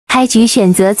开局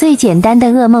选择最简单的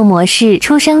噩梦模式，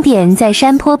出生点在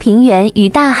山坡平原与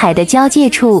大海的交界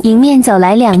处，迎面走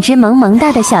来2只萌萌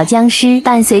哒的小僵尸，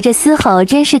伴随着嘶吼，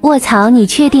真是卧槽！你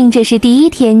确定这是第一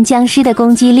天僵尸的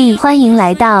攻击力？欢迎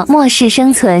来到末世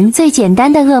生存，最简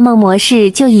单的噩梦模式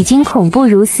就已经恐怖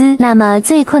如斯，那么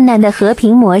最困难的和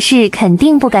平模式肯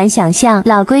定不敢想象。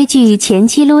老规矩，前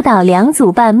期撸倒2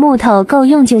组半木头够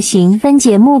用就行，分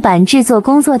解木板制作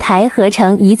工作台，合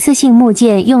成一次性木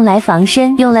剑用来防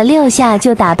身，用了6下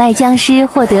就打败僵尸，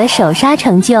获得首杀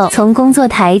成就。从工作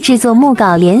台制作木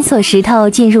镐连锁石头，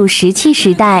进入石器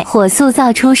时代，火速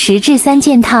造出10至3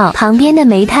件套，旁边的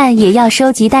煤炭也要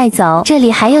收集带走。这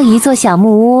里还有一座小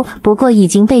木屋，不过已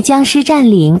经被僵尸占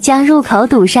领，将入口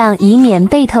堵上，以免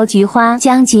被偷菊花。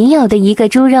将仅有的一个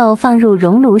猪肉放入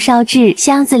熔炉烧制，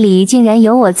箱子里竟然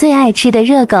有我最爱吃的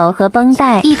热狗和绷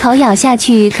带，一口咬下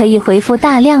去可以回复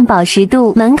大量饱食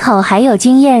度。门口还有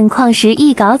经验矿石，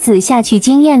一镐子下去，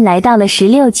经验来到了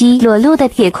16级。裸露的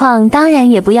铁矿当然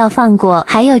也不要放过，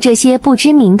还有这些不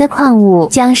知名的矿物，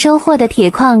将收获的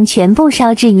铁矿全部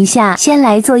烧制一下。先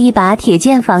来做一把铁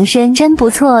剑防身，真不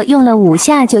错，用了5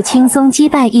下就轻松击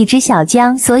败一只小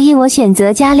僵，所以我选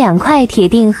择加2块铁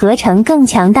锭合成更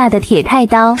强大的铁太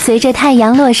刀。随着太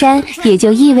阳落山，也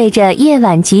就意味着夜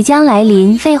晚即将来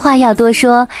临。废话要多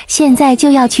说，现在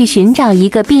就要去寻找一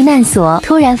个避难所。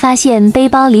突然发现背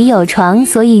包里有床，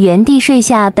所以原地睡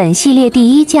下本系列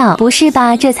第一觉。不是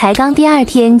吧，这才刚第2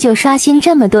天就刷新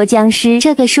这么多僵尸，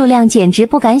这个数量简直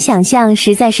不敢想象，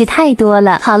实在是太多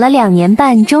了。跑了2年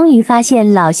半，终于发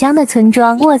现老乡的村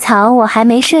庄。卧槽，我还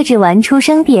没设置完出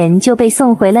生点就被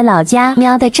送回了老家，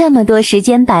喵的，这么多时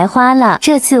间白花了。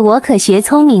这次我可学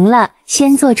聪明了，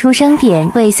先做出生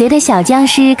点，尾随的小僵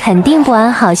尸肯定不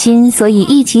安好心，所以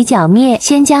一起剿灭。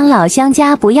先将老乡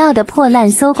家不要的破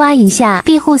烂搜刮一下，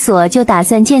庇护所就打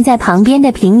算建在旁边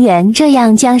的平原，这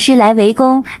样僵尸来围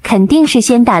攻，肯定是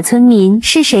先打村民。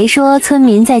是谁说村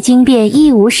民在惊变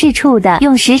一无是处的？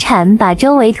用石铲把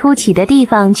周围凸起的地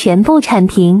方全部铲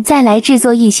平，再来制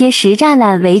作一些石栅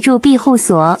栏围住庇护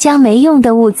所，将没用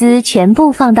的物资全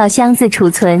部放到箱子储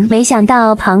存。没想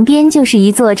到旁边就是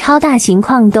一座超大型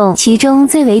矿洞，其中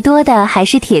最为多的还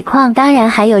是铁矿，当然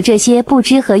还有这些不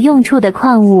知何用处的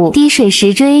矿物。滴水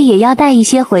石锥也要带一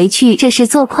些回去，这是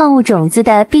做矿物种子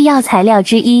的必要材料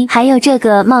之一。还有这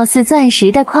个貌似钻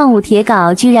石的矿物铁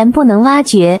镐，居然不能挖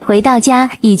掘。回到家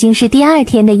已经是第2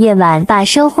天的夜晚，把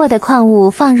收获的矿物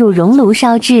放入熔炉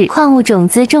烧制。矿物种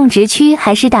子种植区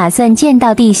还是打算建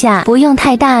到地下，不用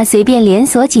太大，随便连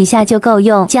锁几下就够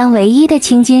用。将唯一的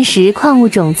青金石矿物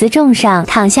种子种上，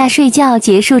躺下睡觉，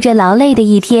结束这劳累的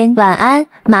一天。晚安，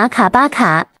马卡巴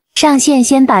卡。上线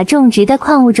先把种植的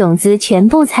矿物种子全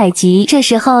部采集，这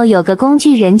时候有个工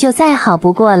具人就再好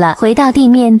不过了。回到地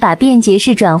面，把便捷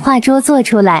式转化桌做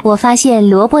出来。我发现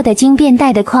萝卜的经变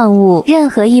带的矿物，任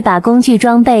何一把工具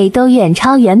装备都远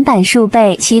超原版数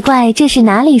倍。奇怪，这是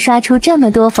哪里刷出这么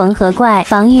多缝合怪？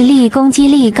防御力、攻击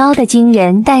力高的惊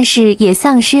人，但是也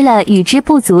丧失了与之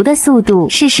不足的速度。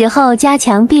是时候加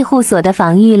强庇护所的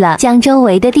防御了，将周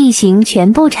围的地形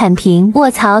全部铲平。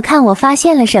卧槽，看我发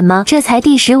现了什么？这才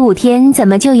第15天，怎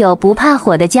么就有不怕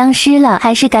火的僵尸了？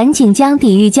还是赶紧将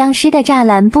抵御僵尸的栅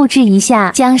栏布置一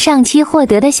下，将上期获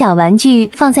得的小玩具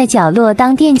放在角落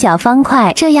当垫脚方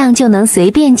块，这样就能随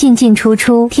便进进出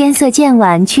出。天色渐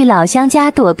晚，去老乡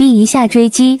家躲避一下追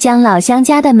击，将老乡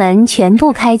家的门全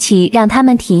部开启，让他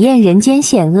们体验人间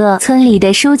险恶。村里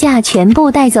的书架全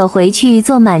部带走回去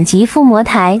做满级附魔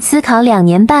台。思考2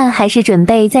年半，还是准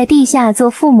备在地下做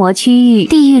附魔区域，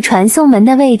地狱传送门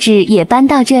的位置也搬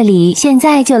到这里。现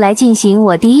在就来进行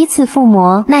我第1次附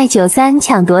魔。耐久3，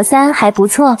抢夺3还不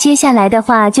错，接下来的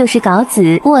话就是镐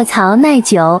子。卧槽，耐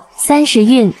久30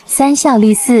运3，效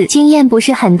率4，经验不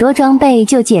是很多装备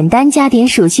就简单加点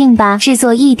属性吧，制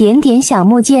作一点点小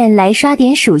木剑来刷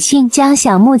点属性，将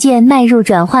小木剑迈入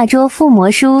转化桌。附魔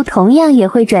书同样也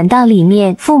会转到里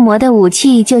面。附魔的武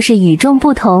器就是与众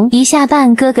不同，一下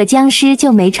半哥哥僵尸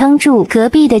就没撑住。隔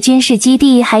壁的军事基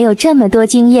地还有这么多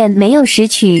经验没有拾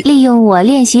取，利用我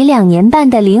练习2年半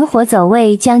的灵活走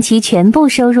位，将其全部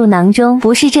收入囊中。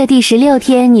不是这第16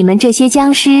天，你们这些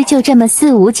僵尸就这么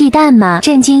肆无忌惮吗？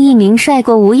震惊一名帅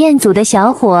过吴彦祖的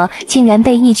小伙，竟然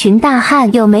被一群大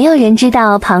汉。有没有人知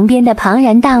道旁边的庞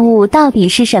然大物到底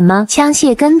是什么？枪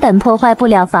械根本破坏不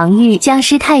了防御，僵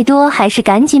尸太多，还是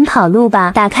赶紧跑路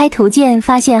吧。打开图鉴，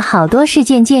发现好多事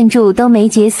件建筑都没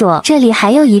解锁。这里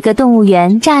还有一个动物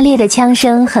园。炸裂的枪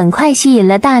声很快吸引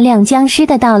了大量僵尸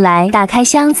的到来。打开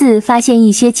箱子，发现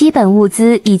一些基本物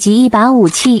资以及一把武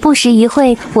器。不时一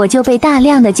会，我就被大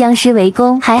量的僵尸围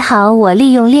攻，还好我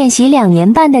利用练习2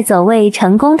年半的走位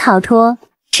成功逃脱。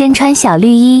身穿小绿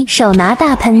衣，手拿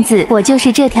大喷子，我就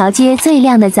是这条街最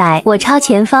靓的仔。我超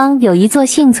前方有一座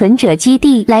幸存者基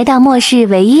地，来到末世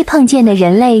唯一碰见的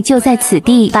人类就在此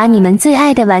地，把你们最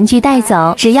爱的玩具带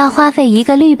走，只要花费1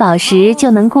个绿宝石就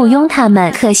能雇佣他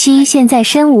们。可惜现在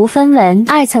身无分文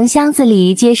，2层箱子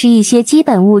里皆是一些基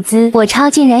本物资。我超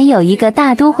竟然有一个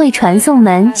大都会传送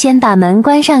门，先把门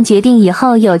关上，决定以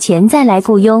后有钱再来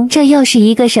雇佣。这又是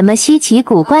一个什么稀奇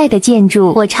古怪的建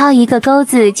筑？我超一个钩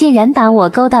子，竟然把我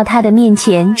勾到他的面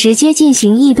前，直接进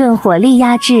行一顿火力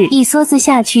压制，一梭子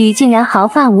下去竟然毫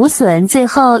发无损，最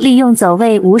后利用走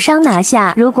位无伤拿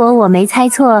下。如果我没猜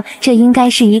错，这应该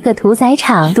是一个屠宰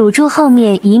场，堵住后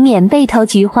面以免被偷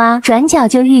菊花。转角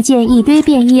就遇见一堆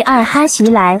便衣2哈袭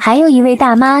来，还有一位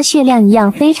大妈血量一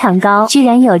样非常高，居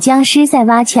然有僵尸在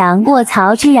挖墙，卧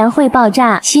槽居然会爆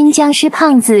炸，新僵尸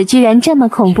胖子居然这么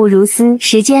恐怖如斯。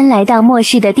时间来到末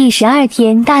世的第12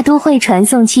天，大都会传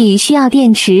送器需要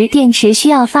电池，电池需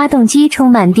要发动机充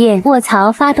满电，卧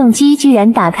槽发动机居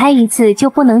然打开一次就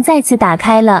不能再次打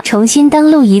开了，重新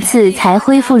登录一次才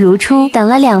恢复如初，等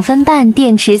了2分半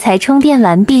电池才充电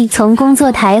完毕。从工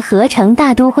作台合成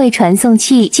大都会传送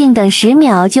器，静等10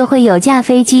秒就会有架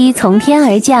飞机从天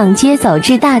而降接走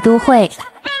至大都会。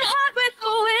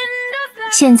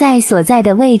现在所在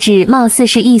的位置貌似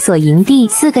是一所营地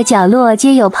，4个角落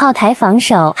皆有炮台防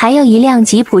守，还有一辆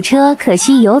吉普车，可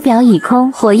惜油表已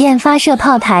空。火焰发射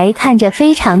炮台看着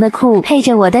非常的酷，配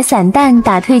着我的散弹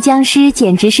打退僵尸，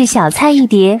简直是小菜一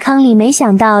碟。坑里没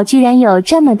想到居然有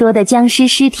这么多的僵尸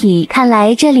尸体，看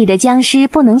来这里的僵尸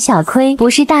不能小亏。不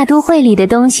是大都会里的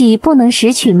东西不能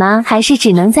拾取吗？还是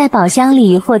只能在宝箱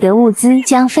里获得物资？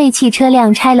将废弃车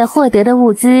辆拆了获得的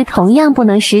物资同样不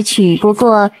能拾取。不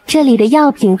过这里的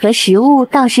药品和食物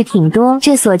倒是挺多，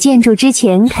这所建筑之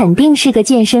前肯定是个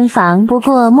健身房。不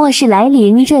过末世来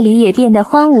临，这里也变得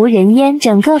荒无人烟，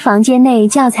整个房间内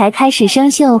教材开始生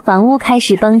锈，房屋开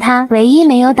始崩塌，唯一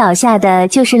没有倒下的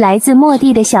就是来自末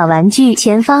地的小玩具。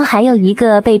前方还有一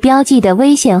个被标记的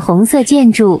危险红色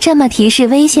建筑，这么提示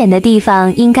危险的地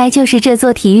方应该就是这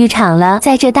座体育场了。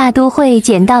在这大都会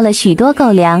捡到了许多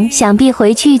狗粮，想必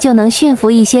回去就能驯服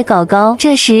一些狗狗。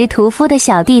这时屠夫的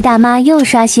小弟大妈又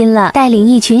刷新了，带领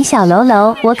一群小喽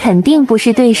啰，我肯定不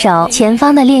是对手，前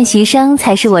方的练习生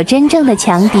才是我真正的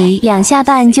强敌。2下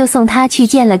半就送他去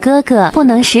见了哥哥，不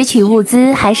能拾取物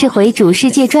资，还是回主世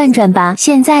界转转吧。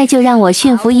现在就让我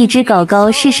驯服一只狗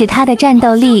狗，试试它的战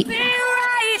斗力。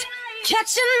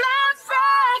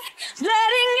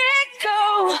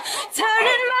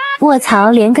卧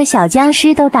槽，连个小僵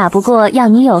尸都打不过，要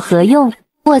你有何用？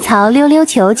卧槽，溜溜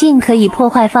球竟可以破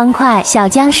坏方块，小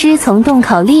僵尸从洞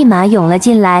口立马涌了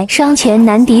进来，双拳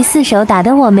难敌4手，打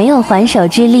得我没有还手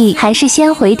之力，还是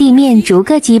先回地面逐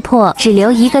个击破，只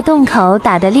留一个洞口，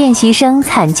打得练习生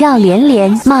惨叫连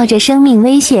连，冒着生命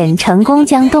危险成功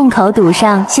将洞口堵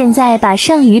上，现在把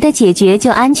剩余的解决就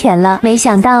安全了。没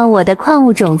想到我的矿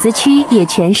物种子区也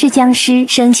全是僵尸，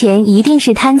生前一定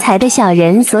是贪财的小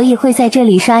人，所以会在这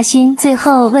里刷新。最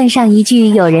后问上一句，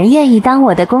有人愿意当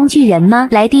我的工具人吗？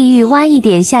来地狱挖一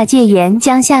点下界盐，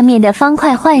将下面的方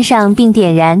块换上并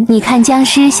点燃，你看僵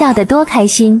尸笑得多开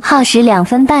心。耗时2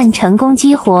分半成功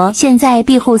激活，现在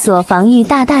庇护所防御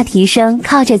大大提升，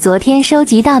靠着昨天收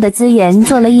集到的资源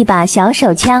做了一把小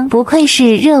手枪，不愧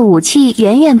是热武器，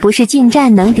远远不是近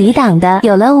战能抵挡的。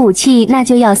有了武器，那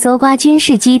就要搜刮军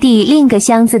事基地另个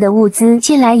箱子的物资。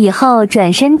进来以后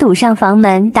转身堵上房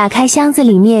门，打开箱子，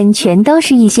里面全都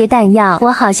是一些弹药。我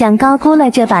好像高估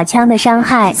了这把枪的伤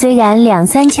害，虽然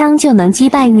2-3枪就能击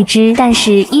败一只，但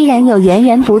是依然有源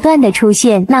源不断的出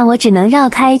现，那我只能绕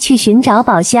开去寻找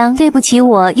宝箱。对不起，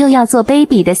我又要做卑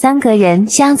鄙的3个人。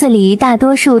箱子里大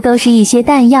多数都是一些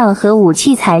弹药和武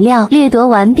器材料，掠夺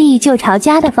完毕就朝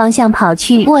家的方向跑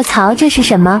去。卧槽，这是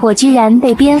什么？我居然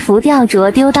被蝙蝠吊着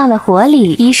丢到了火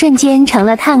里，一瞬间成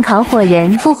了炭烤火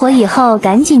人。复活以后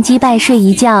赶紧击败睡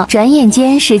一觉，转眼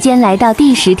间时间来到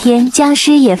第10天，僵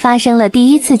尸也发生了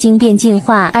第1次惊变进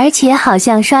化，而且好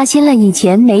像刷新了以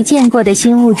前没见过的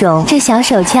新物种。这小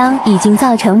手枪已经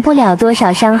造成不了多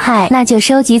少伤害，那就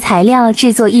收集材料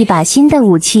制作一把新的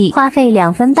武器，花费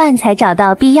2分半才找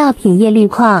到必要品叶绿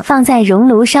矿，放在熔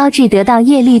炉烧制得到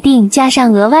叶绿锭，加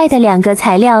上额外的2个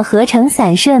材料合成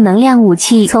散射能量武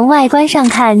器。从外观上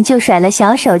看就甩了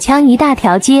小手枪一大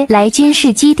条街，来军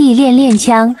事基地练练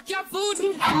枪。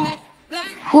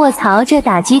卧槽，这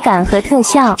打击感和特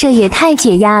效，这也太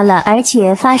解压了，而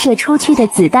且发射出去的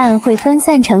子弹会分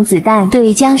散成子弹，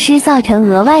对僵尸造成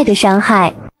额外的伤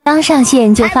害。刚上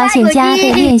线就发现家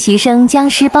被练习生僵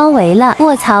尸包围了，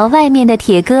卧槽！外面的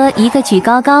铁哥一个举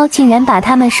高高，竟然把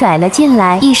他们甩了进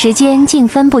来，一时间竟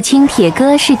分不清铁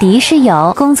哥是敌是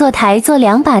友。工作台做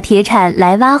2把铁铲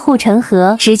来挖护城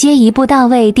河，直接一步到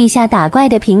位。地下打怪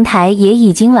的平台也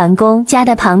已经完工，家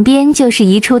的旁边就是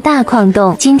一处大矿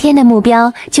洞。今天的目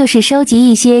标就是收集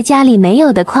一些家里没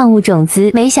有的矿物种子，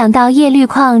没想到叶绿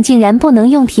矿竟然不能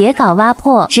用铁镐挖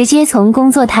破，直接从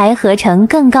工作台合成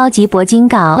更高级铂金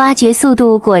镐。挖掘速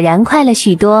度果然快了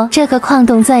许多，这个矿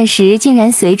洞钻石竟然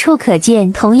随处可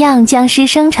见，同样僵尸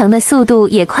生成的速度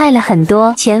也快了很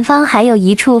多。前方还有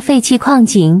一处废弃矿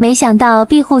井，没想到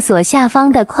庇护所下方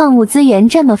的矿物资源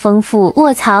这么丰富，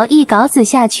卧槽！一镐子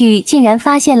下去，竟然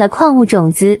发现了矿物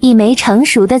种子，一枚成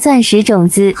熟的钻石种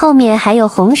子，后面还有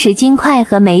红石金块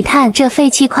和煤炭。这废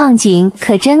弃矿井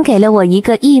可真给了我一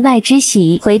个意外之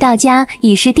喜。回到家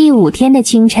已是第5天的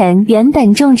清晨，原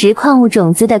本种植矿物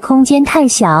种子的空间太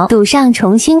小，赌上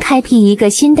重新开辟一个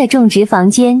新的种植房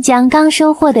间，将刚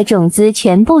收获的种子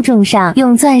全部种上，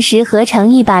用钻石合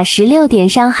成一把16点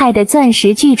伤害的钻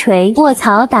石巨锤。卧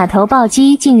槽！打头暴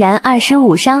击竟然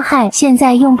25伤害，现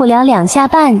在用不了2下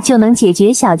半就能解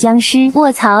决小僵尸。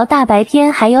卧槽！大白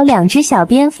天还有2只小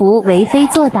蝙蝠为非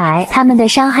作歹，他们的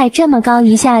伤害这么高，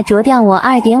一下啄掉我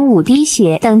2.5滴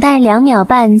血。等待2秒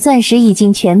半，钻石已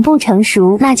经全部成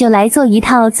熟，那就来做一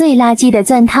套最垃圾的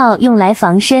钻套，用来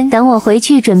防身。等我回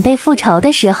去准备复仇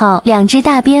的时候，2只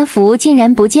大蝙蝠竟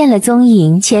然不见了踪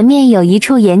影。前面有一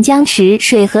处岩浆池，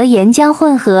水和岩浆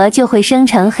混合就会生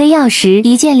成黑曜石，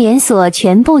一键连锁，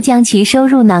全部将其收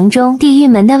入囊中。地狱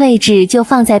门的位置就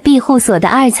放在庇护所的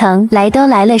2层。来都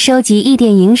来了，收集1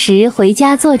点萤石回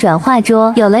家做转化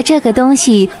桌。有了这个东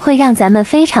西会让咱们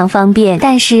非常方便，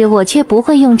但是我却不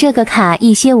会用这个卡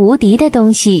一些无敌的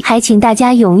东西，还请大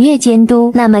家踊跃监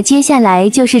督。那么接下来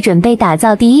就是准备打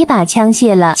造第1把枪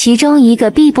械了，其中一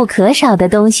个必不可少的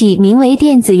东西名为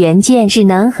电子元件，只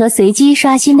能和随机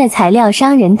刷新的材料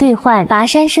商人兑换。跋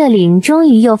山涉岭，终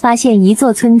于又发现一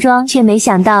座村庄，却没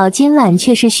想到今晚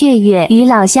却是血月。与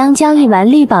老乡交易完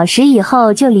绿宝石以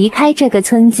后，就离开这个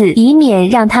村子，以免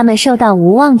让他们受到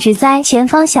无妄之灾。前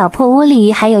方小破屋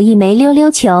里还有一枚溜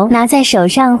溜球，拿在手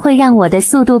上会让我的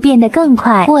速度变得更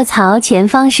快。卧槽！前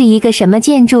方是一个什么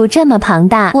建筑这么庞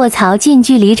大？卧槽！近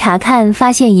距离查看，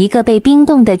发现一个被冰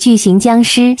冻的巨型僵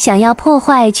尸，想要破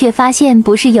坏却发现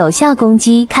不是有效攻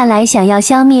击，看来想要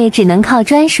消灭只能靠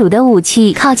专属的武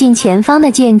器。靠近前方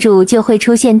的建筑就会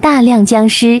出现大量僵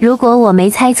尸，如果我没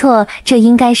猜错，这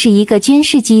应该是一个军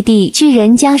事基地。巨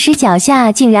人僵尸脚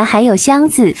下竟然还有箱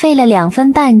子，费了2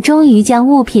分半，终于将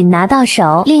物品拿到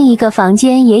手。另一个房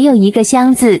间也有一个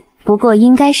箱子，不过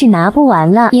应该是拿不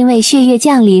完了，因为血月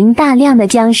降临，大量的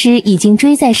僵尸已经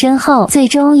追在身后，最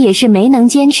终也是没能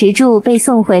坚持住，被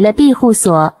送回了庇护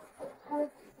所。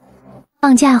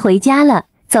放假回家了，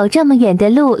走这么远的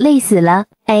路，累死了。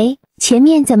哎，前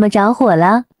面怎么着火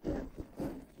了？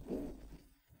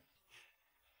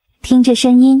听着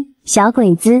声音，小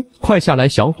鬼子，快下来，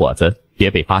小伙子，别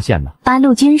被发现了。八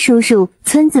路军叔叔，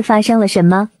村子发生了什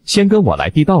么？先跟我来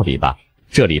地道里吧，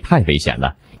这里太危险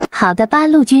了。好的，八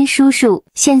路军叔叔，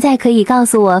现在可以告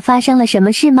诉我发生了什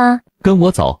么事吗？跟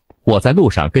我走，我在路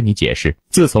上跟你解释。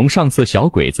自从上次小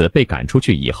鬼子被赶出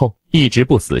去以后，一直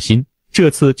不死心，这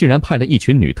次竟然派了一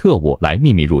群女特务来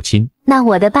秘密入侵。那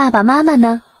我的爸爸妈妈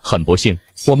呢？很不幸，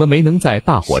我们没能在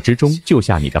大火之中救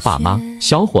下你的爸妈，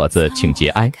小伙子请节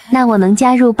哀。那我能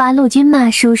加入八路军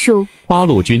吗，叔叔？八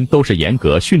路军都是严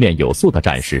格训练有素的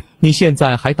战士，你现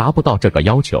在还达不到这个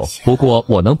要求，不过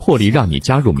我能破例让你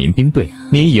加入民兵队。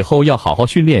你以后要好好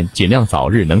训练，尽量早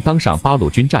日能当上八路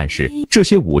军战士。这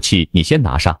些武器你先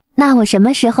拿上。那我什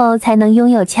么时候才能拥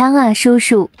有枪啊，叔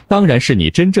叔？当然是你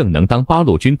真正能当八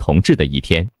路军同志的一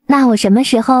天。那我什么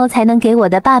时候才能给我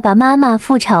的爸爸妈妈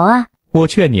复仇啊？我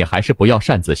劝你还是不要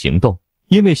擅自行动，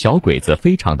因为小鬼子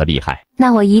非常的厉害。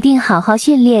那我一定好好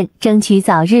训练，争取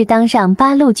早日当上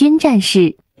八路军战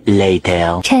士。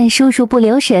Later， 趁叔叔不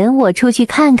留神，我出去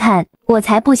看看。我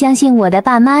才不相信我的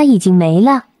爸妈已经没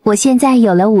了。我现在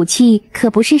有了武器，可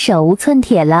不是手无寸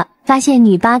铁了。发现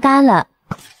女八嘎了。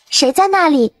谁在那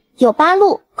里？有八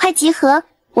路，快集合！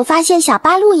我发现小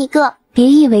八路一个。别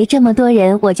以为这么多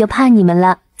人我就怕你们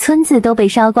了，村子都被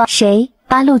烧光。谁？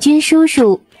八路军叔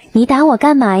叔，你打我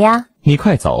干嘛呀？你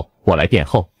快走，我来殿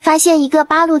后。发现一个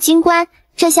八路军官，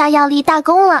这下要立大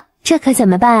功了。这可怎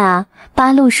么办啊？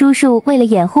八路叔叔为了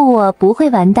掩护我，不会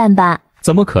完蛋吧？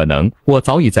怎么可能？我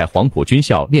早已在黄埔军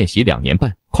校练习2年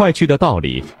半。快去的道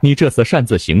理，你这次擅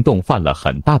自行动犯了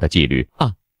很大的纪律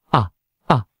啊！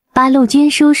八路军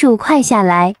叔叔，快下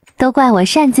来！都怪我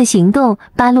擅自行动，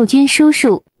八路军叔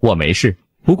叔。我没事，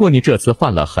不过你这次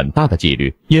犯了很大的纪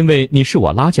律，因为你是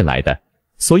我拉进来的，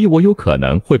所以我有可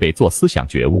能会被做思想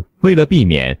觉悟。为了避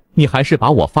免，你还是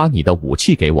把我发你的武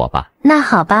器给我吧。那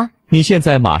好吧。你现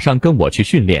在马上跟我去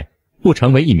训练，不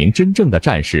成为一名真正的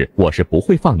战士，我是不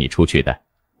会放你出去的。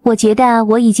我觉得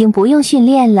我已经不用训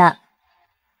练了。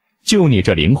就你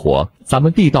这灵活，咱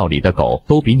们地道里的狗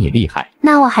都比你厉害。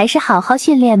那我还是好好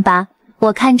训练吧。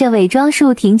我看这伪装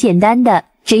术挺简单的，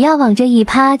只要往这一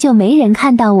趴就没人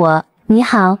看到我。你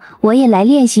好，我也来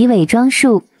练习伪装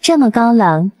术。这么高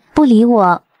冷，不理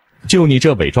我。就你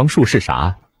这伪装术是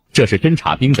啥？这是侦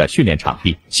察兵的训练场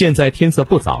地。现在天色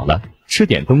不早了，吃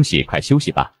点东西，快休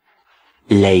息吧。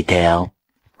Later。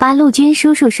八路军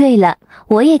叔叔睡了，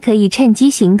我也可以趁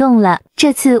机行动了。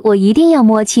这次我一定要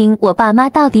摸清我爸妈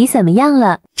到底怎么样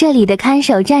了。这里的看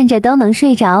守站着都能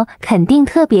睡着，肯定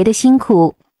特别的辛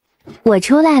苦。我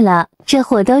出来了，这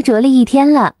火都着了一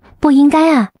天了，不应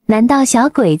该啊！难道小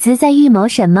鬼子在预谋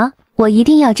什么？我一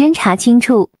定要侦查清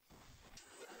楚。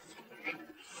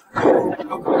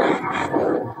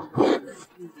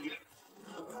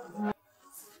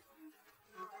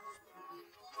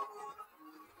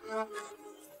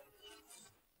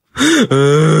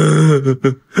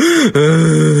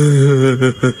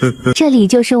这里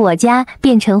就是我家，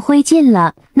变成灰烬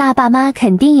了，那爸妈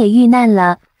肯定也遇难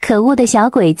了。可恶的小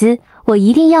鬼子，我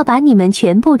一定要把你们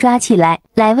全部抓起来，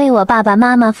来为我爸爸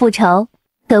妈妈复仇。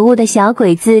可恶的小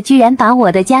鬼子居然把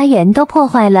我的家园都破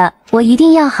坏了，我一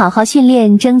定要好好训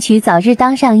练，争取早日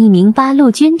当上一名八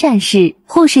路军战士。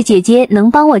护士姐姐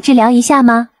能帮我治疗一下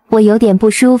吗？我有点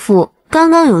不舒服。刚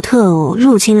刚有特务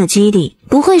入侵了基地，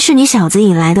不会是你小子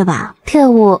引来的吧？特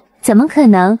务？怎么可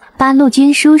能？八路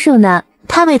军叔叔呢？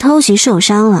他被偷袭受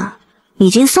伤了，已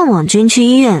经送往军区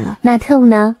医院了。那特务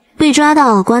呢？被抓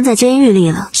到关在监狱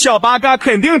里了。小八嘎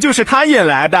肯定就是他引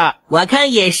来的，我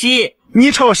看也是。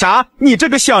你瞅啥？你这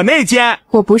个小内奸！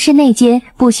我不是内奸，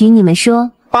不许你们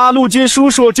说。八路军叔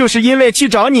叔就是因为去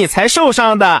找你才受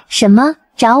伤的。什么？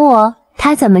找我？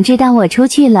他怎么知道我出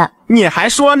去了？你还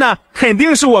说呢？肯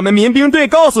定是我们民兵队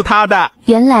告诉他的。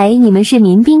原来你们是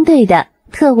民兵队的，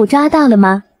特务抓到了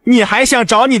吗？你还想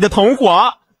找你的同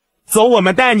伙？走，我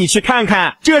们带你去看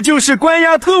看，这就是关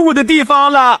押特务的地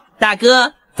方了。大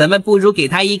哥，咱们不如给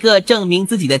他一个证明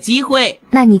自己的机会。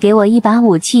那你给我一把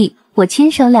武器，我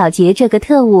亲手了结这个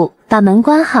特务，把门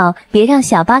关好，别让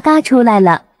小八嘎出来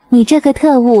了。你这个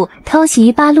特务偷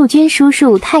袭八路军叔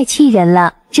叔，太气人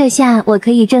了。这下我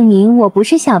可以证明我不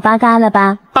是小八嘎了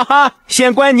吧？哈哈，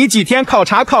先关你几天考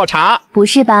察考察。不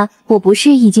是吧？我不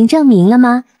是已经证明了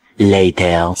吗？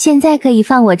 Later。现在可以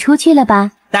放我出去了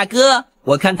吧？大哥，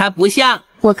我看他不像。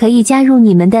我可以加入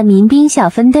你们的民兵小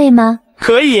分队吗？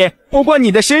可以，不过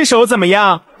你的身手怎么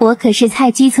样？我可是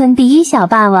菜鸡村第一小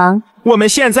霸王。我们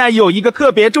现在有一个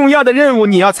特别重要的任务，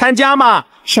你要参加吗？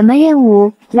什么任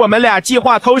务？我们俩计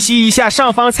划偷袭一下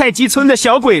上方菜鸡村的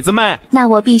小鬼子们。那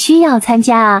我必须要参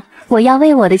加啊！我要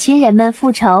为我的亲人们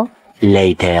复仇。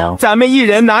Later。咱们一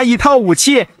人拿一套武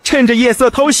器，趁着夜色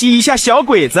偷袭一下小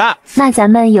鬼子。那咱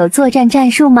们有作战战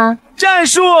术吗？战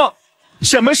术？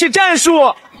什么是战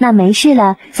术？那没事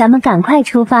了，咱们赶快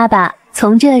出发吧。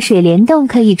从这水帘洞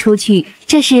可以出去，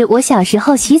这是我小时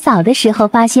候洗澡的时候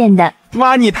发现的。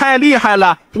哇，你太厉害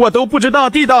了，我都不知道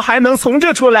地道还能从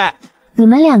这出来。你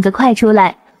们两个快出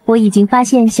来，我已经发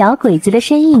现小鬼子的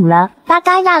身影了。八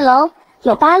嘎压楼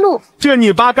有八路，这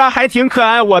女八嘎还挺可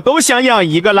爱，我都想养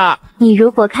一个了。你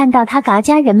如果看到他嘎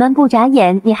家人们不眨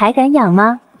眼，你还敢养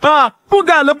吗？啊，不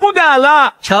敢了，不敢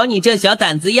了。瞅你这小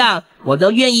胆子样，我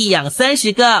都愿意养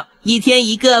30个，一天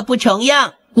一个不重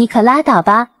样。你可拉倒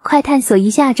吧，快探索一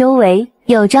下周围，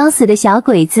有装死的小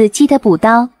鬼子记得补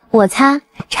刀。我擦，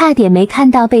差点没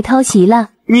看到被偷袭了。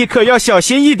你可要小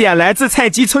心一点，来自菜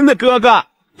鸡村的哥哥。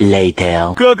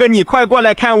Later。哥哥，你快过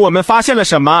来看，我们发现了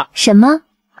什么？什么？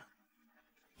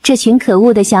这群可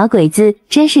恶的小鬼子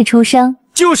真是出生。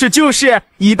就是，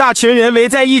一大群人围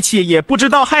在一起，也不知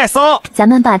道害臊。咱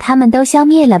们把他们都消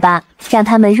灭了吧，让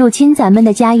他们入侵咱们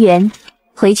的家园。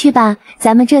回去吧，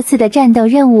咱们这次的战斗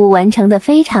任务完成的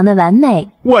非常的完美。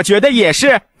我觉得也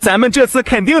是，咱们这次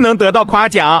肯定能得到夸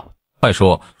奖。快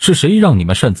说，是谁让你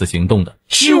们擅自行动的？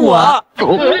是我。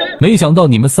没想到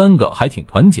你们3个还挺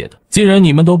团结的。既然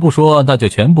你们都不说，那就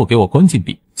全部给我关禁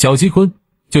闭。小鸡坤，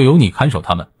就由你看守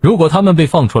他们。如果他们被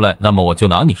放出来，那么我就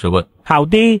拿你试问。好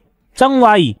的，政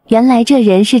委。原来这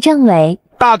人是政委。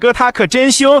大哥他可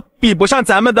真凶，比不上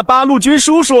咱们的八路军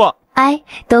叔叔。哎，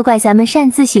都怪咱们擅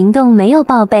自行动没有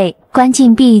报备，关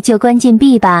禁闭就关禁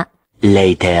闭吧。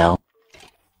Later。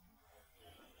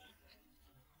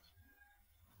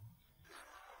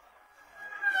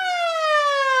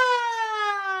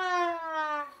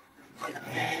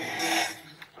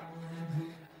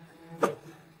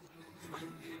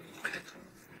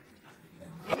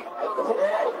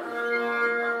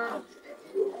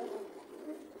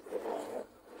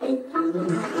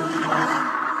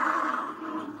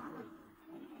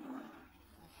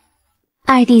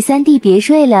2弟3弟别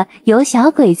睡了，有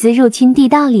小鬼子入侵地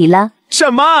道里了。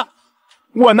什么？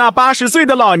我那80岁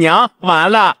的老娘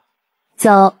完了！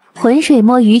走，浑水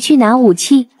摸鱼去拿武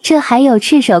器。这还有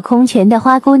赤手空拳的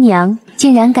花姑娘，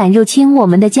竟然敢入侵我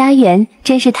们的家园，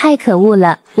真是太可恶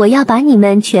了！我要把你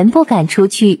们全部赶出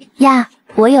去呀！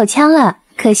我有枪了，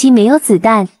可惜没有子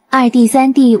弹。2弟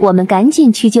3弟，我们赶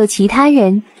紧去救其他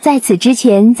人。在此之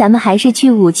前，咱们还是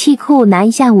去武器库拿一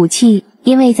下武器，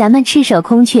因为咱们赤手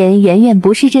空拳远远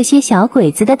不是这些小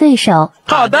鬼子的对手。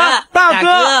好的，大哥。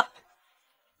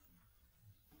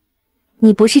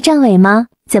你不是政委吗？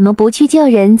怎么不去救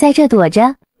人，在这躲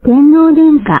着？天皇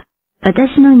殿下、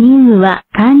私の任務は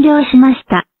完了しまし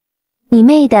た。你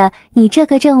妹的！你这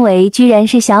个政委居然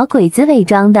是小鬼子伪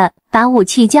装的，把武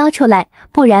器交出来，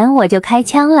不然我就开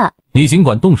枪了。你尽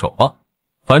管动手吧，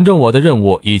反正我的任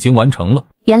务已经完成了。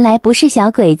原来不是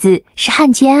小鬼子，是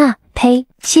汉奸啊！呸！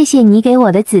谢谢你给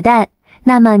我的子弹，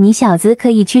那么你小子可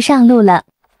以去上路了。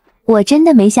我真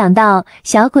的没想到，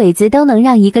小鬼子都能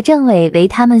让一个政委为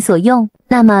他们所用。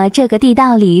那么这个地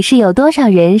道里是有多少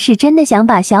人是真的想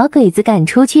把小鬼子赶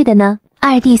出去的呢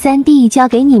？2弟3弟交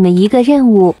给你们一个任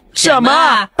务。什么？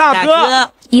大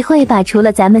哥！一会把除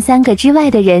了咱们3个之外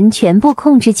的人全部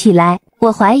控制起来。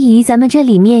我怀疑咱们这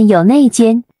里面有内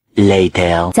奸。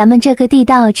Later， 咱们这个地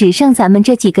道只剩咱们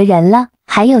这几个人了，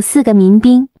还有4个民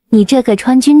兵。你这个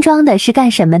穿军装的是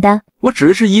干什么的？我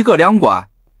只是一个粮官，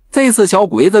这次小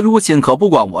鬼子入侵可不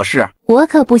关我事。我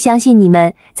可不相信你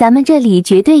们，咱们这里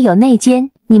绝对有内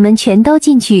奸，你们全都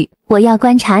进去，我要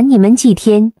观察你们几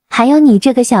天。还有你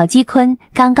这个小鸡坤，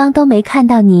刚刚都没看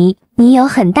到你，你有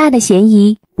很大的嫌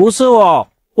疑。不是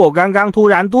我刚刚突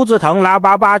然肚子疼拉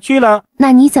粑粑去了。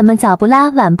那你怎么早不拉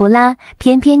晚不拉，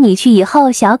偏偏你去以后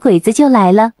小鬼子就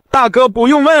来了？大哥不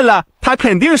用问了，他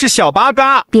肯定是小八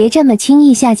嘎。别这么轻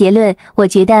易下结论，我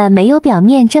觉得没有表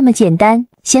面这么简单。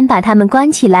先把他们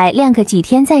关起来晾个几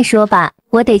天再说吧。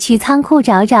我得去仓库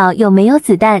找找有没有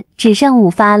子弹，只剩5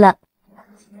发了。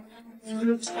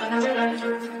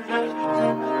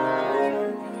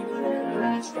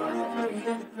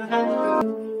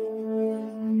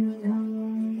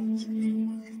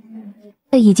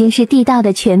这已经是地道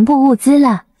的全部物资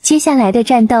了，接下来的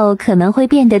战斗可能会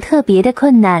变得特别的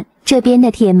困难。这边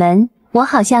的铁门，我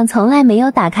好像从来没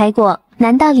有打开过，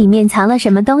难道里面藏了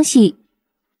什么东西？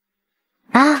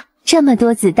啊，这么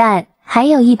多子弹，还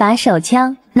有一把手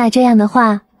枪，那这样的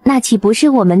话，那岂不是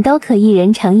我们都可一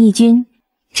人成一军？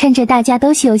趁着大家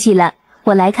都休息了，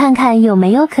我来看看有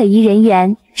没有可疑人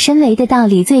员。身为的道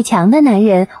里最强的男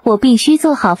人，我必须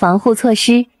做好防护措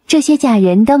施。这些假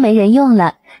人都没人用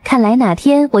了，看来哪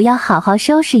天我要好好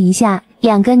收拾一下。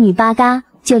2个女八嘎，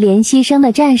就连牺牲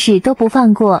的战士都不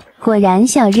放过。果然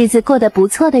小日子过得不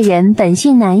错的人本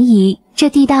性难移。这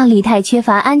地道里太缺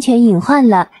乏安全隐患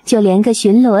了，就连个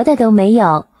巡逻的都没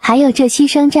有。还有这牺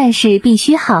牲战士必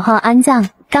须好好安葬。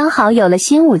刚好有了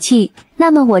新武器，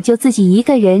那么我就自己一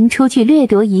个人出去掠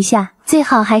夺一下，最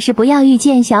好还是不要遇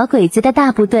见小鬼子的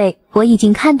大部队。我已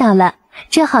经看到了，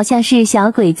这好像是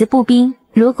小鬼子步兵。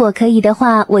如果可以的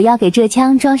话，我要给这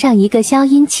枪装上一个消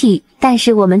音器。但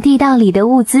是我们地道里的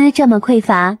物资这么匮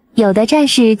乏，有的战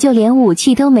士就连武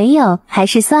器都没有，还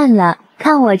是算了，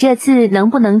看我这次能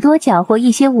不能多缴获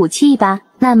一些武器吧。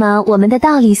那么我们的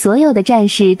道里所有的战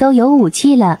士都有武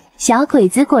器了。小鬼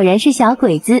子果然是小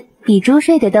鬼子，比猪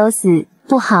睡的都死。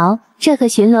不好，这个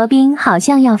巡逻兵好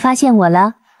像要发现我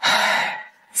了。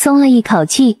松了一口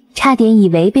气，差点以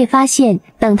为被发现，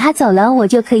等他走了，我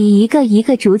就可以一个一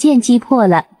个逐渐击破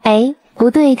了。哎，不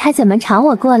对，他怎么朝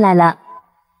我过来了？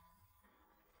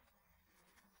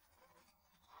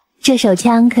这手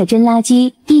枪可真垃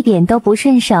圾，一点都不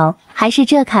顺手，还是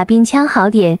这卡宾枪好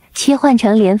点。切换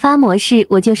成连发模式，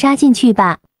我就杀进去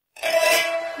吧。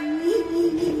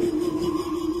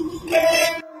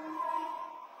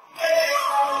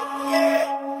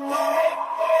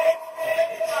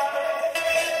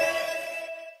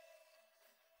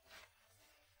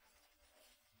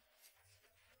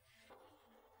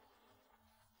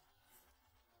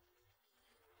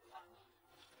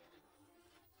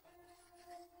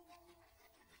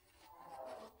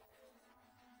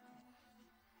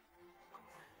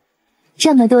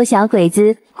这么多小鬼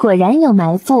子，果然有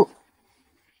埋伏。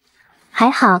还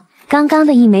好，刚刚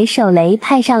的一枚手雷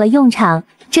派上了用场。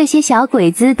这些小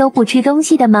鬼子都不吃东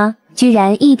西的吗？居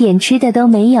然一点吃的都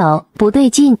没有，不对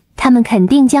劲，他们肯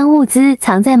定将物资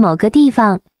藏在某个地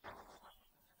方。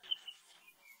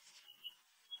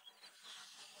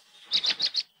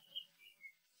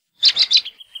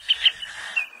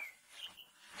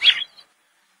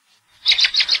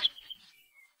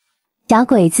小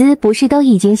鬼子不是都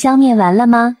已经消灭完了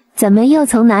吗？怎么又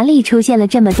从哪里出现了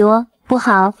这么多？不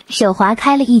好，手滑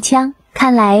开了一枪，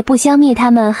看来不消灭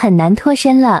他们很难脱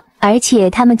身了，而且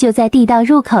他们就在地道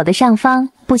入口的上方，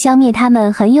不消灭他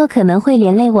们很有可能会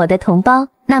连累我的同胞。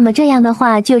那么这样的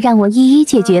话，就让我一一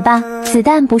解决吧。子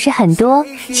弹不是很多，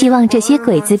希望这些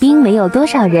鬼子兵没有多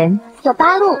少人。有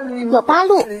8路，有8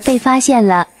路。被发现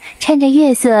了，趁着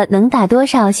月色能打多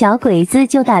少小鬼子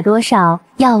就打多少。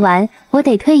要完，我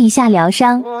得退一下疗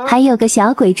伤。还有个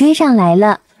小鬼追上来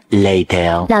了。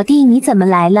Later， 老弟，你怎么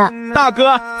来了？大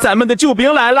哥，咱们的救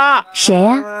兵来啦！谁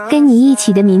啊？跟你一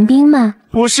起的民兵吗？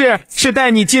不是，是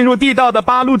带你进入地道的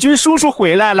八路军叔叔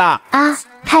回来了。啊，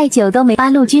太久都没八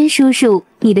路军叔叔，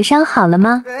你的伤好了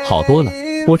吗？好多了，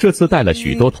我这次带了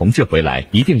许多同志回来，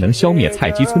一定能消灭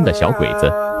菜鸡村的小鬼子。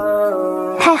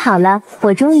太好了，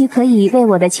我终于可以为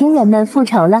我的亲人们复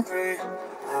仇了。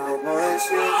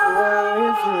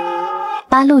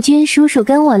八路军叔叔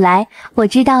跟我来，我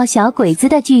知道小鬼子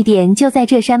的据点就在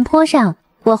这山坡上，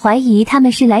我怀疑他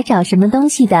们是来找什么东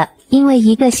西的，因为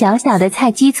一个小小的菜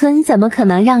鸡村怎么可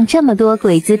能让这么多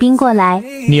鬼子兵过来？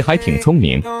你还挺聪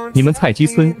明，你们菜鸡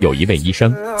村有一位医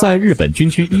生，在日本军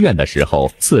区医院的时候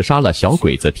刺杀了小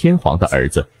鬼子天皇的儿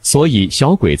子，所以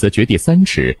小鬼子掘地3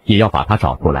尺也要把他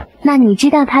找出来。那你知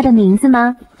道他的名字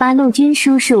吗？八路军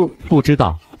叔叔？不知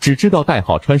道，只知道代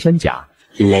号穿山甲。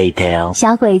Later，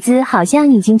 小鬼子好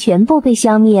像已经全部被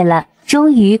消灭了，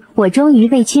我终于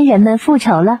为亲人们复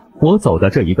仇了。我走的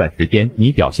这一段时间，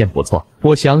你表现不错，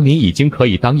我想你已经可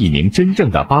以当一名真正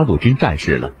的八路军战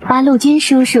士了。八路军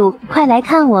叔叔，快来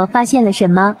看我发现了什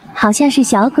么，好像是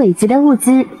小鬼子的物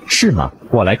资。是吗？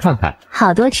我来看看。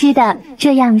好多吃的，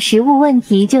这样食物问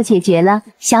题就解决了。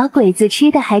小鬼子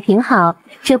吃的还挺好，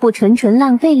这不纯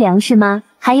浪费粮食吗？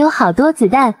还有好多子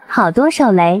弹，好多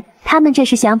手雷，他们这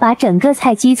是想把整个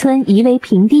菜鸡村夷为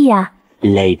平地呀。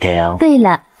Later， 对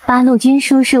了，八路军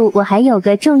叔叔，我还有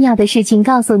个重要的事情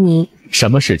告诉你。什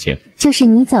么事情？就是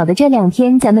你走的这2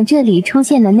天，咱们这里出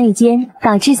现了内奸，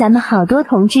导致咱们好多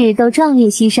同志都壮烈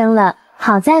牺牲了。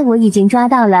好在我已经抓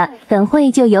到了，等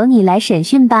会就由你来审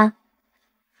讯吧。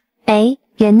哎，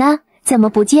人呢？怎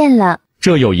么不见了？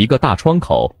这有一个大窗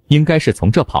口，应该是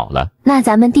从这跑了。那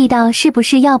咱们地道是不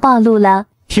是要暴露了？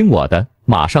听我的，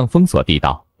马上封锁地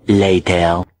道。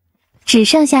Later， 只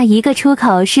剩下一个出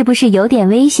口，是不是有点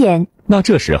危险？那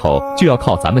这时候就要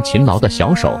靠咱们勤劳的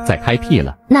小手再开辟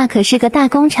了。那可是个大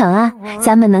工程啊，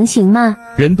咱们能行吗？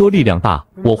人多力量大，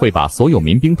我会把所有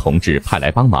民兵同志派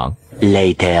来帮忙。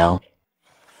Later，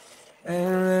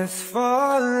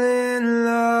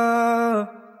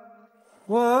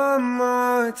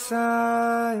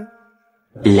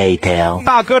 Later，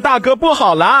 大哥不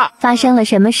好啦！发生了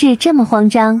什么事这么慌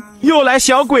张？又来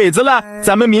小鬼子了，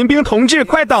咱们民兵同志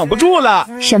快挡不住了。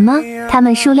什么？他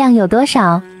们数量有多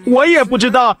少？我也不知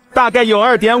道，大概有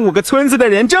2.5个村子的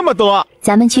人这么多。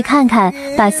咱们去看看，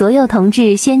把所有同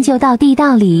志先救到地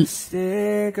道里。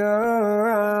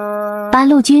八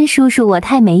路军叔叔，我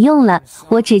太没用了，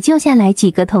我只救下来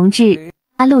几个同志。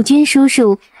八路军叔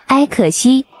叔，哎，可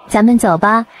惜，咱们走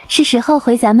吧，是时候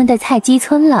回咱们的菜鸡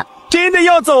村了。真的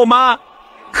要走吗？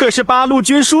可是八路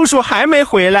军叔叔还没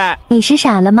回来。你是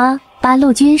傻了吗？八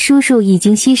路军叔叔已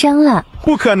经牺牲了。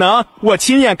不可能，我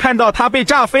亲眼看到他被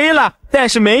炸飞了，但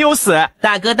是没有死。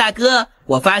大哥，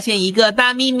我发现一个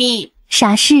大秘密。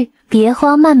啥事？别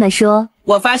慌，慢慢说。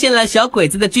我发现了小鬼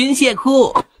子的军械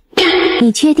库。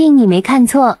你确定你没看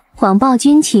错？谎报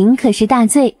军情可是大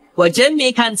罪。我真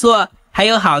没看错，还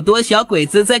有好多小鬼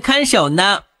子在看守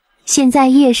呢。现在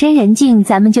夜深人静，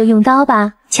咱们就用刀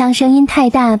吧。枪声音太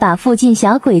大，把附近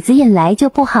小鬼子引来就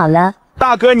不好了。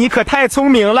大哥，你可太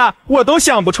聪明了，我都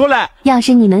想不出来。要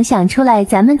是你能想出来，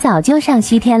咱们早就上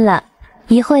西天了。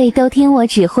一会都听我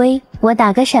指挥，我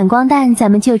打个闪光弹，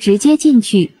咱们就直接进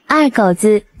去。二狗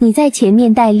子，你在前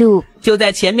面带路。就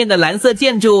在前面的蓝色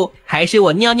建筑，还是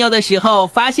我尿尿的时候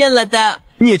发现了的。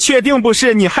你确定不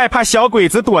是你害怕小鬼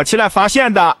子躲起来发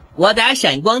现的？我打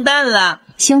闪光弹了。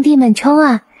兄弟们冲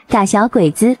啊，打小鬼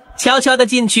子！悄悄的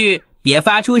进去，别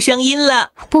发出声音了。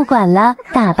不管了，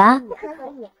打吧。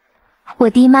我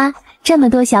的妈，这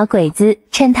么多小鬼子，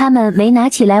趁他们没拿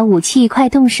起来武器，快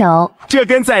动手！这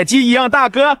跟宰鸡一样，大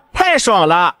哥，太爽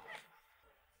了。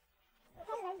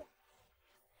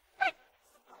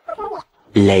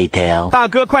Later， 大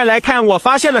哥，快来看，我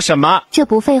发现了什么？这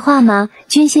不废话吗？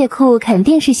军械库肯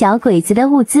定是小鬼子的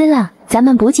物资了，咱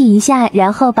们补给一下，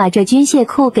然后把这军械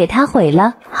库给他毁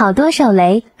了。好多手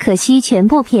雷，可惜全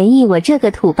部便宜我这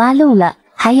个土八路了。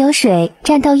还有水，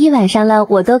战斗1晚上了，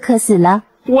我都渴死了。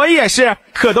我也是，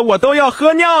渴得我都要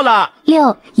喝尿了。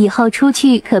6，以后出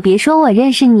去可别说我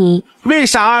认识你。为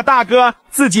啥啊，大哥？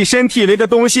自己身体里的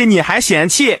东西你还嫌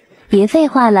弃？别废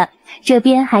话了，这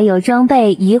边还有装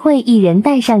备，一会一人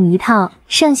带上一套，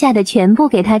剩下的全部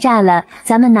给他炸了。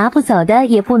咱们拿不走的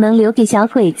也不能留给小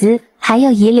鬼子，还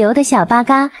有遗留的小八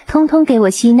嘎，通通给我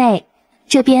吸内。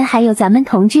这边还有咱们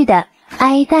同志的，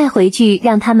带回去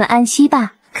让他们安息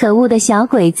吧。可恶的小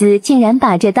鬼子竟然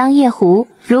把这当夜壶！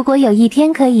如果有一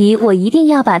天可以，我一定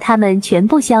要把他们全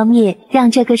部消灭，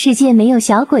让这个世界没有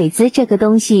小鬼子这个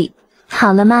东西。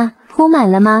好了吗？铺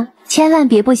满了吗？千万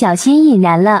别不小心引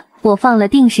燃了。我放了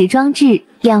定时装置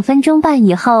，2分钟半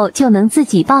以后就能自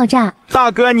己爆炸。大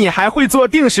哥，你还会做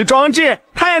定时装置，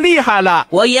太厉害了！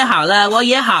我也好了，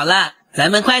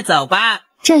咱们快走吧。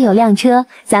这有辆车，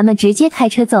咱们直接开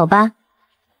车走吧。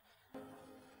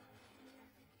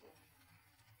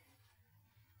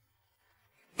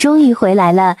终于回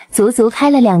来了，足足开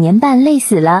了2年半，累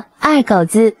死了。二狗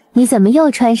子，你怎么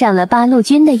又穿上了八路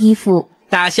军的衣服？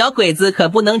打小鬼子可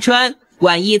不能穿，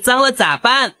万一脏了咋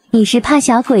办？你是怕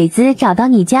小鬼子找到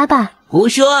你家吧？胡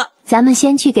说！咱们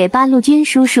先去给八路军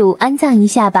叔叔安葬一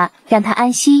下吧，让他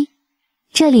安息。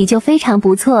这里就非常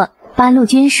不错，八路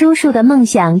军叔叔的梦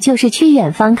想就是去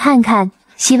远方看看，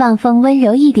希望风温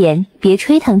柔一点，别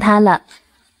吹疼他了。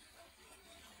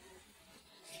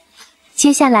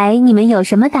接下来你们有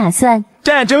什么打算？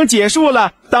战争结束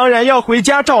了，当然要回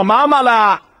家找妈妈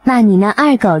了。那你呢，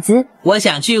二狗子？我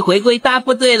想去回归大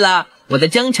部队了，我的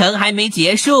征程还没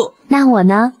结束。那我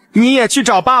呢？你也去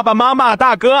找爸爸妈妈，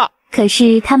大哥。可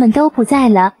是他们都不在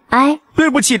了。对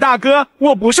不起大哥，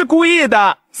我不是故意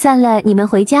的。算了，你们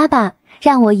回家吧，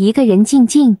让我一个人静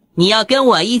静。你要跟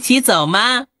我一起走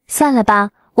吗？算了吧，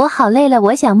我好累了，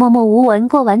我想默默无闻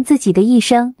过完自己的一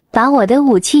生。把我的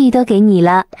武器都给你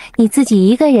了，你自己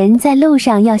一个人在路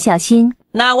上要小心。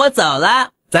那我走了，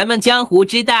咱们江湖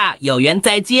之大，有缘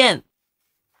再见。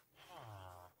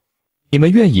你们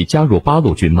愿意加入八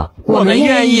路军吗？我们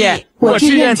愿意，我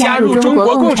志愿加入中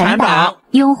国共产党，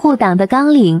拥护党的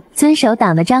纲领，遵守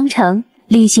党的章程，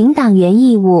履行党员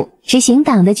义务，执行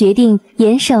党的决定，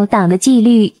严守党的纪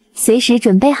律，随时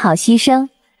准备好牺牲。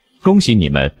恭喜你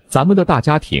们，咱们的大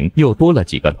家庭又多了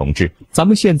几个同志。咱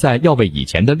们现在要为以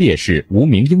前的烈士无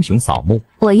名英雄扫墓。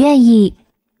我愿意。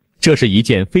这是一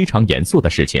件非常严肃的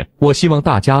事情，我希望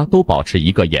大家都保持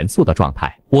一个严肃的状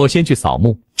态。我先去扫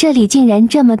墓。这里竟然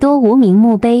这么多无名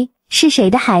墓碑，是谁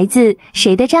的孩子？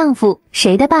谁的丈夫？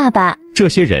谁的爸爸？这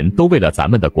些人都为了咱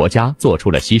们的国家做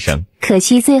出了牺牲，可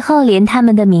惜最后连他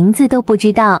们的名字都不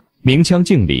知道。鸣枪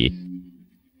敬礼。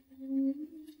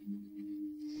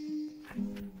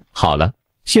好了，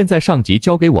现在上级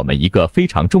交给我们一个非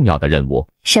常重要的任务。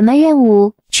什么任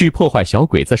务？去破坏小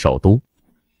鬼子首都。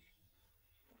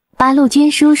八路军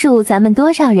叔叔，咱们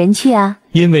多少人去啊？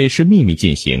因为是秘密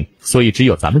进行，所以只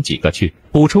有咱们几个去。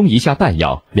补充一下弹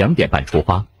药，2点半出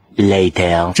发。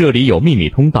Later， 这里有秘密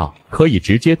通道，可以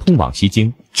直接通往西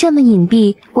京。这么隐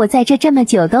蔽，我在这么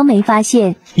久都没发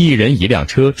现。一人一辆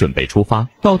车，准备出发。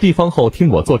到地方后听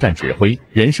我作战指挥，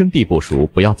人生地不熟，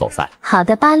不要走散。好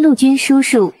的，八路军叔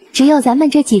叔，只有咱们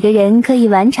这几个人可以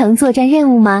完成作战任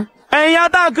务吗？哎呀，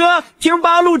大哥，听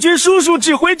八路军叔叔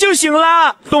指挥就行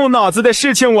了，动脑子的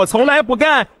事情我从来不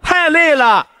干，太累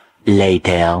了。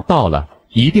Later， 到了，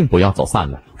一定不要走散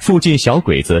了，附近小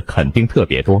鬼子肯定特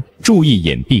别多，注意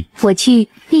隐蔽。我去，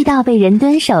遇到被人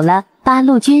蹲守了，八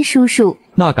路军叔叔。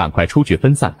那赶快出去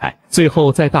分散开，最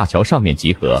后在大桥上面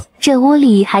集合。这屋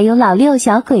里还有老六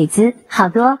小鬼子，好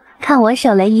多，看我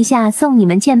手雷一下送你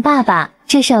们见爸爸。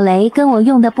这手雷跟我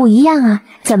用的不一样啊，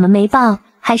怎么没爆？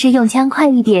还是用枪快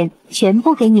一点，全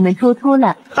部给你们突突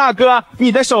了。大哥，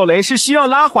你的手雷是需要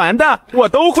拉环的，我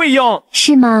都会用。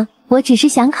是吗？我只是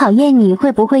想考验你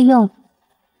会不会用。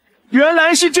原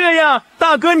来是这样，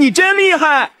大哥你真厉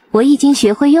害。我已经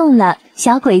学会用了，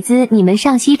小鬼子你们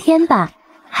上西天吧。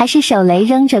还是手雷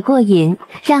扔着过瘾，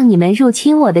让你们入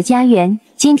侵我的家园。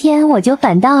今天我就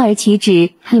反刀而起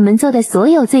旨，你们做的所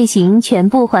有罪行全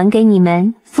部还给你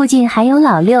们。附近还有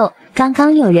老六，刚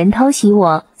刚有人偷袭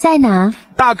我，在哪？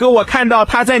大哥，我看到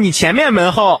他在你前面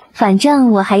门后。反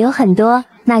正我还有很多，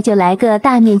那就来个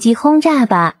大面积轰炸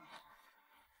吧。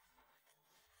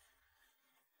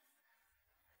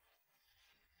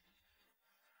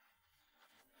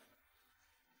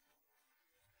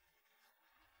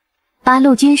八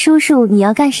路军叔叔，你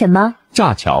要干什么？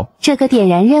炸桥。这个点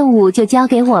燃任务就交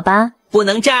给我吧。不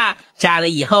能炸，炸了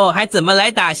以后还怎么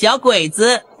来打小鬼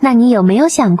子？那你有没有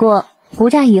想过，不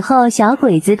炸以后小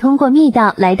鬼子通过密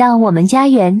道来到我们家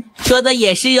园？说的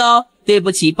也是哟，对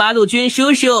不起八路军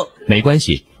叔叔。没关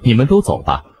系，你们都走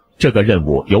吧，这个任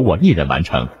务由我一人完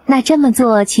成。那这么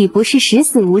做岂不是十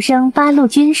死无生？八路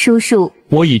军叔叔，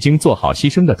我已经做好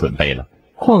牺牲的准备了。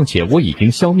况且我已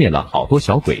经消灭了好多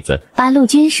小鬼子。八路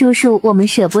军叔叔，我们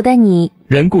舍不得你。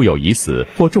人固有一死，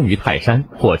或重于泰山，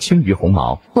或轻于鸿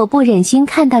毛。我不忍心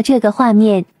看到这个画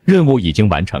面。任务已经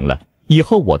完成了，以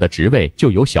后我的职位就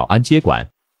由小安接管。